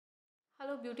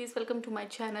Hello beauties, welcome to my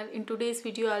channel. In today's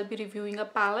video I'll be reviewing a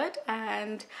palette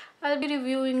and I'll be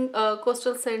reviewing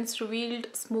Coastal Scents Revealed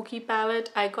Smoky palette.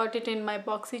 I got it in my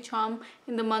boxy charm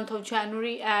in the month of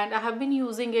January and I have been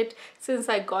using it since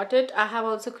I got it. I have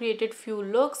also created few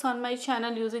looks on my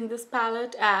channel using this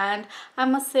palette and I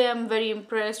must say I'm very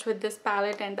impressed with this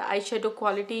palette and the eyeshadow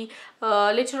quality.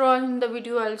 Later on in the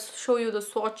video I'll show you the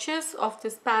swatches of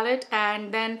this palette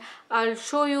and then I'll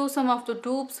show you some of the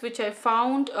dupes which I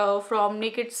found from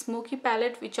Decay Smoky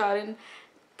palette which are in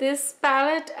this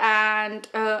palette, and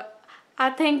I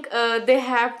think they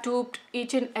have duped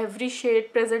each and every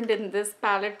shade present in this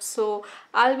palette, so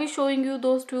I'll be showing you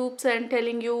those dupes and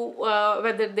telling you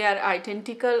whether they are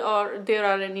identical or there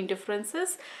are any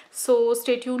differences. So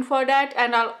stay tuned for that,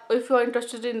 and if you are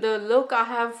interested in the look I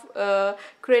have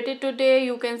created today,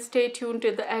 you can stay tuned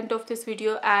till the end of this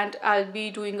video and I'll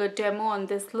be doing a demo on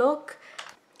this look.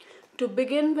 To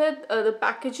begin with, the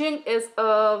packaging is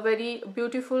a very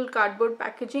beautiful cardboard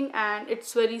packaging and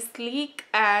it's very sleek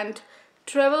and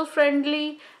travel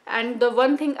friendly, and the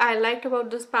one thing I liked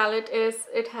about this palette is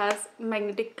it has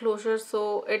magnetic closure,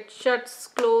 so it shuts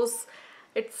close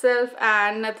itself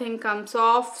and nothing comes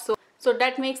off, so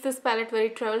that makes this palette very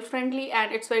travel friendly,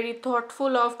 and it's very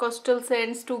thoughtful of Costal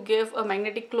Scents to give a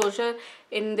magnetic closure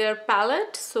in their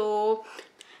palette. So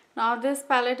now this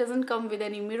palette doesn't come with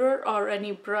any mirror or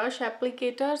any brush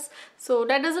applicators, so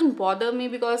that doesn't bother me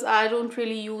because I don't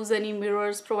really use any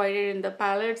mirrors provided in the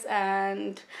palettes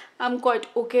and I'm quite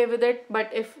okay with it.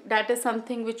 But if that is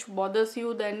something which bothers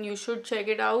you, then you should check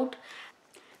it out.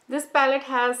 This palette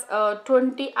has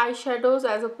 20 eyeshadows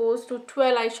as opposed to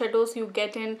 12 eyeshadows you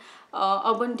get in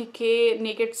Urban Decay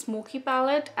Naked Smoky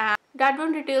palette, and that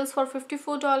one retails for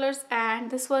 $54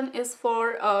 and this one is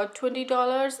for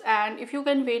 $20. And if you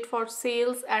can wait for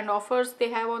sales and offers they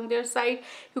have on their site,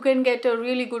 you can get a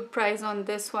really good price on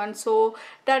this one. So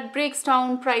that breaks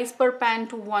down price per pan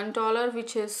to $1,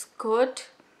 which is good.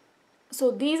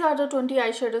 So these are the 20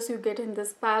 eyeshadows you get in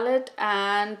this palette,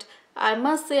 and I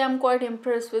must say I'm quite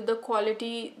impressed with the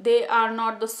quality. They are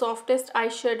not the softest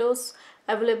eyeshadows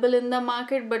available in the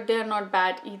market, but they are not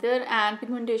bad either, and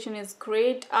pigmentation is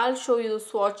great. I'll show you the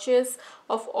swatches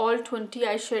of all 20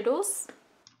 eyeshadows.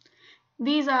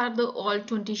 These are the all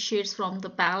 20 shades from the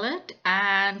palette,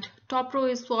 and top row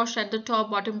is swatched at the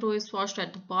top, bottom row is swatched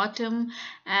at the bottom,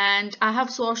 and I have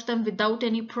swatched them without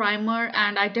any primer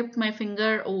and I dipped my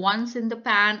finger once in the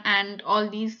pan, and all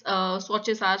these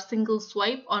swatches are single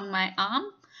swipe on my arm.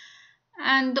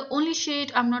 And the only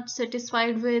shade I'm not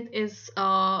satisfied with is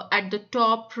at the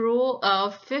top row,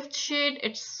 fifth shade.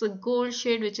 It's a gold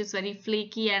shade which is very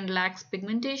flaky and lacks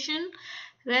pigmentation.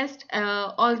 Rest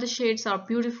all the shades are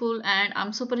beautiful and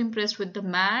I'm super impressed with the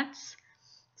mattes.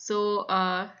 So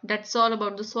that's all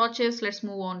about the swatches. Let's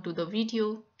move on to the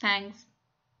video. Thanks.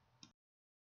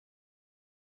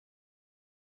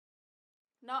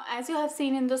 Now, as you have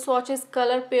seen in the swatches,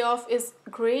 color payoff is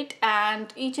great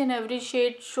and each and every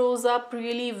shade shows up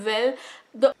really well.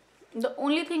 The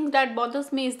only thing that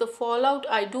bothers me is the fallout.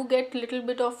 I do get little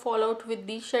bit of fallout with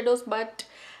these shadows, but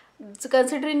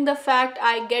considering the fact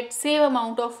I get same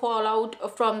amount of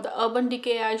fallout from the Urban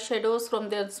Decay eyeshadows from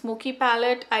their Smoky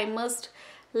palette, I must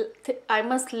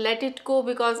let it go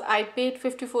because I paid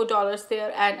 $54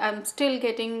 there and I'm still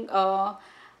getting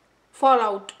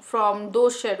fallout from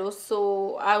those shadows.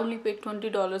 So I only paid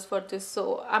 $20 for this,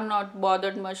 so I'm not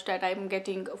bothered much that I'm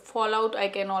getting fallout. I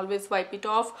can always wipe it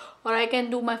off, or I can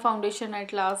do my foundation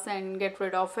at last and get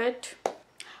rid of it.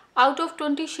 Out of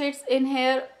 20 shades in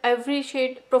here, every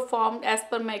shade performed as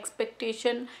per my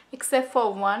expectation except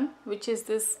for one, which is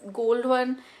this gold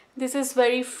one. This is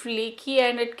very flaky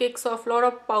and it kicks off a lot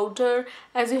of powder.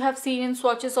 As you have seen in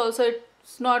swatches also,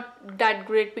 it's not that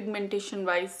great pigmentation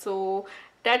wise, so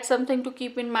that's something to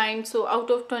keep in mind. So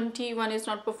out of 20, one is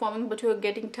not performing, but you're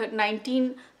getting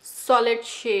 19 solid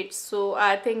shades, so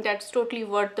I think that's totally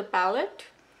worth the palette.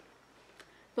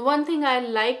 The one thing I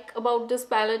like about this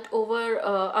palette over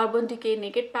Urban Decay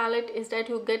Naked palette is that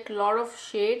you get a lot of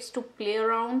shades to play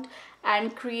around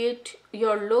and create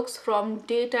your looks from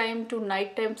daytime to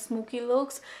nighttime smoky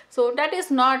looks. So that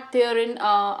is not there in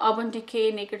Urban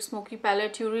Decay Naked Smoky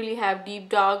palette. You really have deep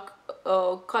dark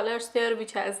colors there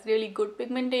which has really good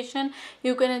pigmentation.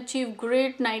 You can achieve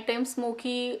great nighttime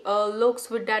smoky looks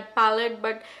with that palette,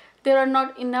 but there are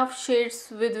not enough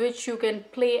shades with which you can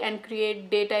play and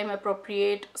create daytime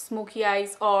appropriate smoky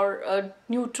eyes or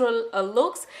neutral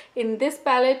looks. In this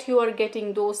palette you are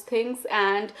getting those things,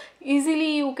 and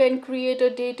easily you can create a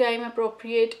daytime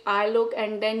appropriate eye look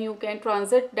and then you can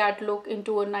transit that look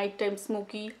into a nighttime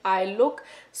smoky eye look.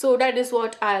 So that is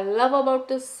what I love about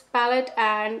this palette,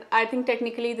 and I think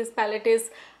technically this palette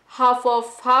is half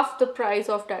the price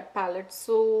of that palette,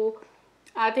 so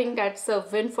I think that's a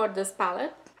win for this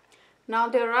palette. Now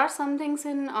there are some things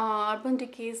in Urban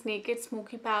Decay's Naked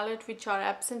Smoky palette which are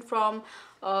absent from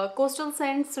Coastal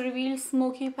Scents Revealed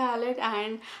Smoky palette,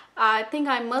 and I think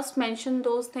I must mention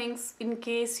those things in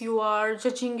case you are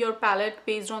judging your palette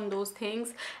based on those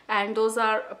things. And those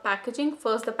are packaging.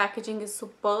 First, the packaging is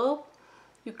superb,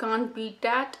 you can't beat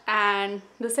that. And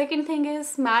the second thing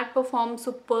is matte performs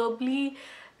superbly,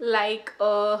 like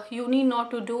you need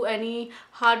not to do any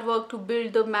hard work to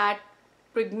build the matte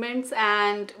pigments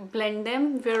and blend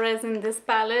them, whereas in this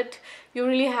palette you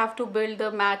really have to build the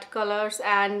matte colors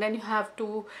and then you have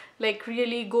to like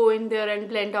really go in there and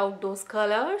blend out those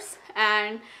colors.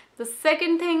 And the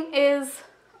second thing is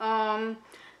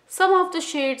some of the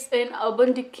shades in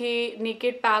Urban Decay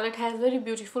Naked palette has very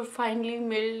beautiful finely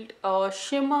milled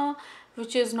shimmer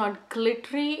which is not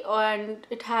glittery, and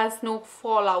it has no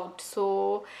fallout,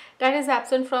 so that is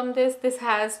absent from this. This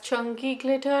has chunky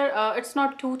glitter. It's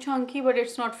not too chunky but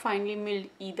it's not finely milled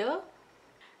either.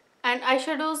 And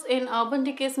eyeshadows in Urban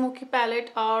Decay Smoky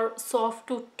palette are soft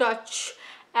to touch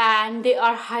and they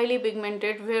are highly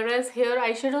pigmented, whereas here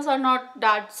eyeshadows are not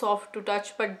that soft to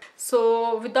touch. But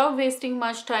so without wasting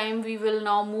much time, we will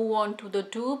now move on to the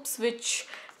dupes which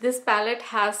this palette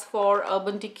has for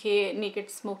Urban Decay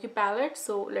Naked Smoky palette.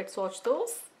 So let's watch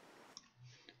those.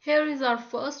 Here is our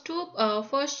first dupe.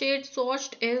 First shade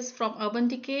swatched is from Urban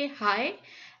Decay High,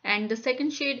 and the second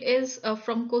shade is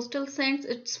from Coastal Scents.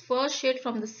 It's first shade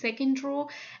from the second row,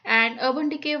 and Urban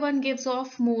Decay one gives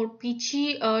off more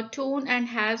peachy tone and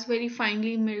has very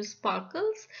finely milled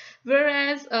sparkles,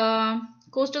 whereas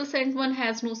Coastal Scent one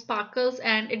has no sparkles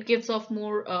and it gives off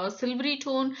more silvery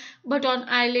tone, but on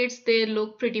eyelids they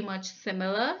look pretty much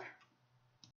similar.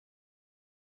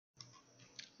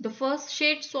 The first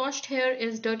shade swatched here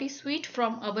is Dirty Sweet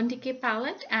from Urban Decay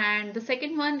palette, and the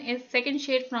second one is second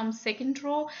shade from second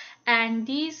row, and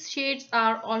these shades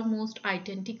are almost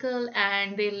identical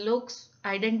and they look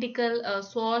identical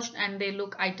swatched and they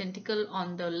look identical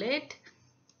on the lid.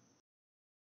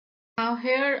 Now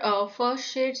here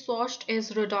first shade swatched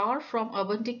is Radar from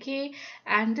Urban Decay,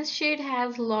 and this shade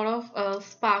has a lot of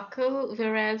sparkle,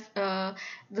 whereas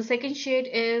the second shade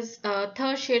is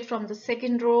third shade from the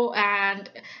second row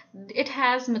and it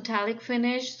has metallic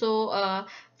finish. So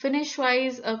finish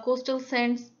wise Coastal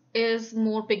Scents is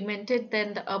more pigmented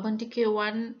than the Urban Decay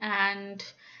one, and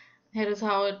here is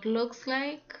how it looks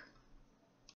like.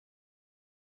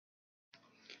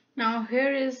 Now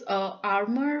here is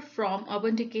Armor from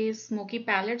Urban Decay's Smoky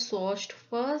palette swatched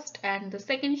first, and the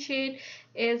second shade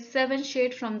is 7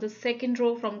 shade from the second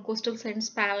row from Coastal Scents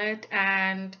palette,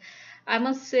 and I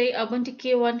must say Urban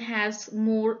Decay one has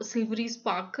more silvery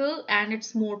sparkle and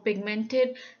it's more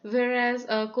pigmented, whereas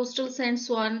Coastal Scents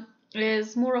one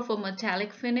is more of a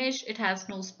metallic finish. It has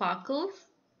no sparkles.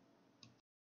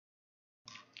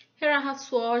 Here I have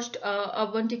swatched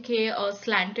Urban Decay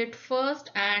Slanted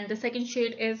first, and the second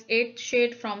shade is 8th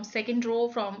shade from second row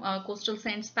from Coastal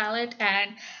Scents palette,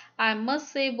 and I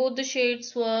must say both the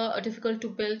shades were difficult to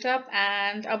build up,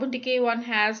 and Urban Decay one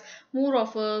has more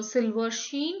of a silver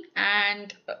sheen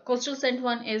and Coastal Scent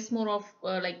one is more of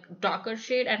like darker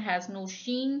shade and has no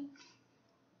sheen.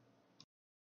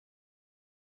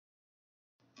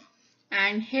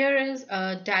 And here is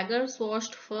a Dagger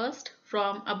swatched first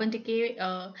from Urban Decay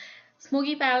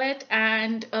Smoky palette,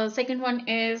 and second one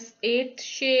is 8th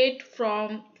shade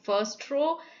from first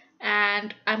row,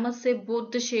 and I must say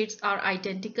both the shades are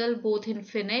identical both in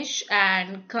finish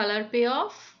and color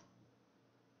payoff.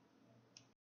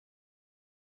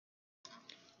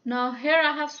 Now here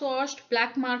I have swatched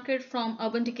Black Market from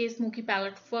Urban Decay Smoky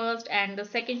palette first, and the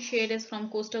second shade is from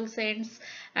Coastal Scents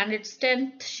and it's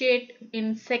 10th shade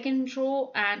in second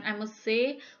row, and I must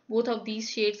say both of these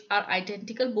shades are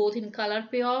identical both in color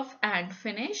payoff and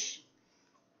finish.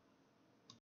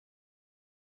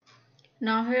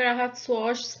 Now here I have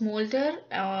swatched Smolder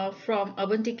from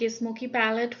Urban Decay Smoky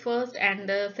palette first, and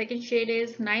the second shade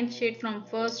is 9th shade from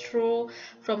first row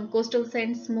from Coastal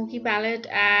Scents Smoky palette,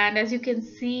 and as you can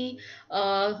see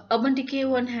Urban Decay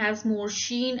one has more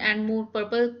sheen and more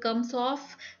purple comes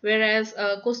off, whereas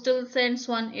Coastal Scents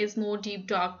one is more deep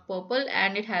dark purple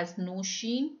and it has no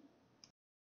sheen.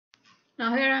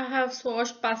 Now here I have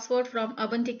swatched Password from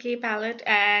Urban Decay palette,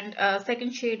 and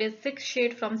second shade is Sixth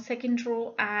Shade from second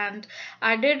row, and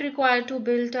I did require to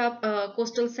build up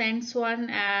Coastal Scents one,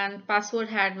 and Password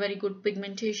had very good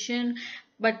pigmentation,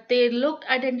 but they looked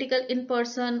identical in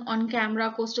person. On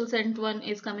camera Coastal Scent one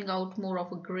is coming out more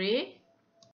of a grey.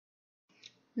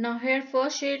 Now here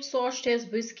first shade swatched is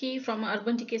Whiskey from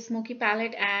Urban Decay Smoky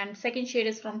palette, and second shade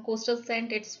is from Coastal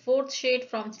Scent. It's fourth shade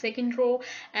from second row,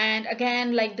 and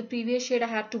again like the previous shade I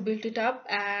had to build it up.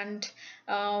 And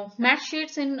matte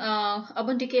shades in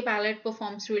Urban Decay palette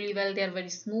performs really well. They are very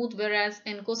smooth, whereas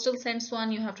in Coastal Scents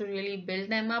one you have to really build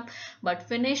them up, but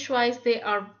finish wise they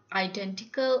are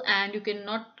identical and you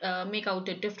cannot make out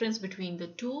a difference between the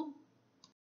two.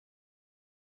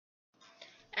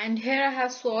 And here I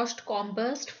have swatched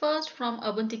Combust first from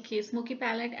Urban Decay Smoky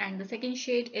palette, and the second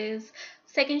shade is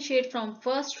second shade from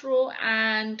first row,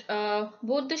 and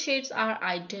both the shades are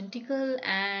identical.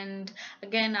 And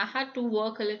again I had to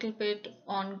work a little bit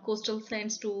on Coastal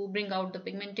Scents to bring out the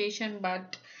pigmentation,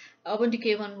 but Urban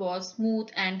Decay one was smooth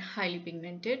and highly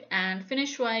pigmented, and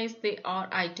finish wise they are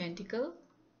identical.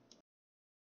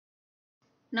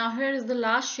 Now here is the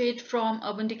last shade from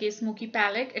Urban Decay Smoky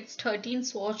palette. It's 13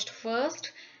 swatched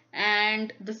first,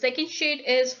 and the second shade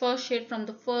is first shade from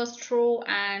the first row,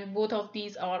 and both of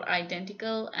these are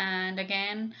identical. And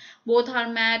again both are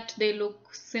matte, they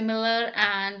look similar,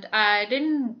 and I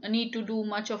didn't need to do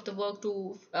much of the work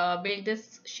to build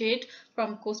this shade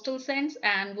from Coastal Scents,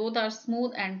 and both are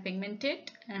smooth and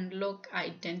pigmented and look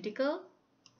identical.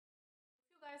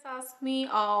 Guys ask me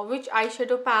which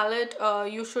eyeshadow palette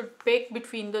you should pick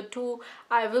between the two.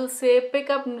 I will say pick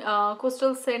up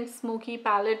Coastal Scent Smoky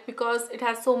palette because it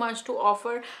has so much to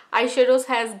offer. Eyeshadows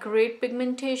has great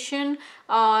pigmentation.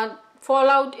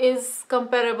 Fallout is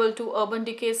comparable to Urban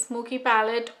Decay Smoky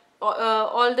palette.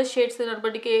 All the shades in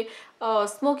Urban Decay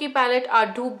Smoky palette are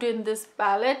duped in this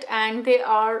palette, and they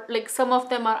are like some of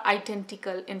them are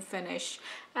identical in finish.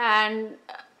 And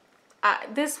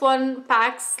this one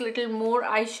packs little more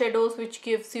eyeshadows, which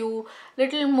gives you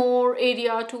little more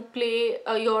area to play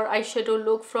your eyeshadow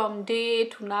look from day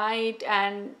to night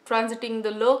and transiting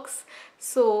the looks.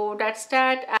 So that's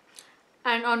that.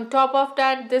 And on top of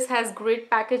that, this has great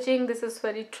packaging. This is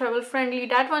very travel friendly.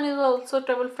 That one is also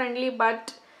travel friendly,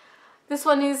 but this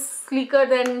one is sleeker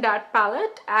than that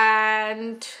palette.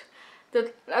 And the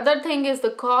other thing is the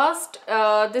cost.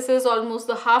 This is almost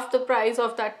the half the price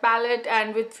of that palette,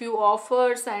 and with few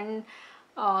offers and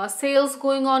sales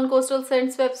going on Coastal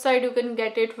Scents website, you can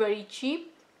get it very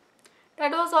cheap.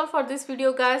 That was all for this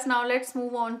video guys. Now let's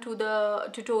move on to the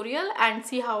tutorial and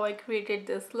see how I created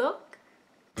this look.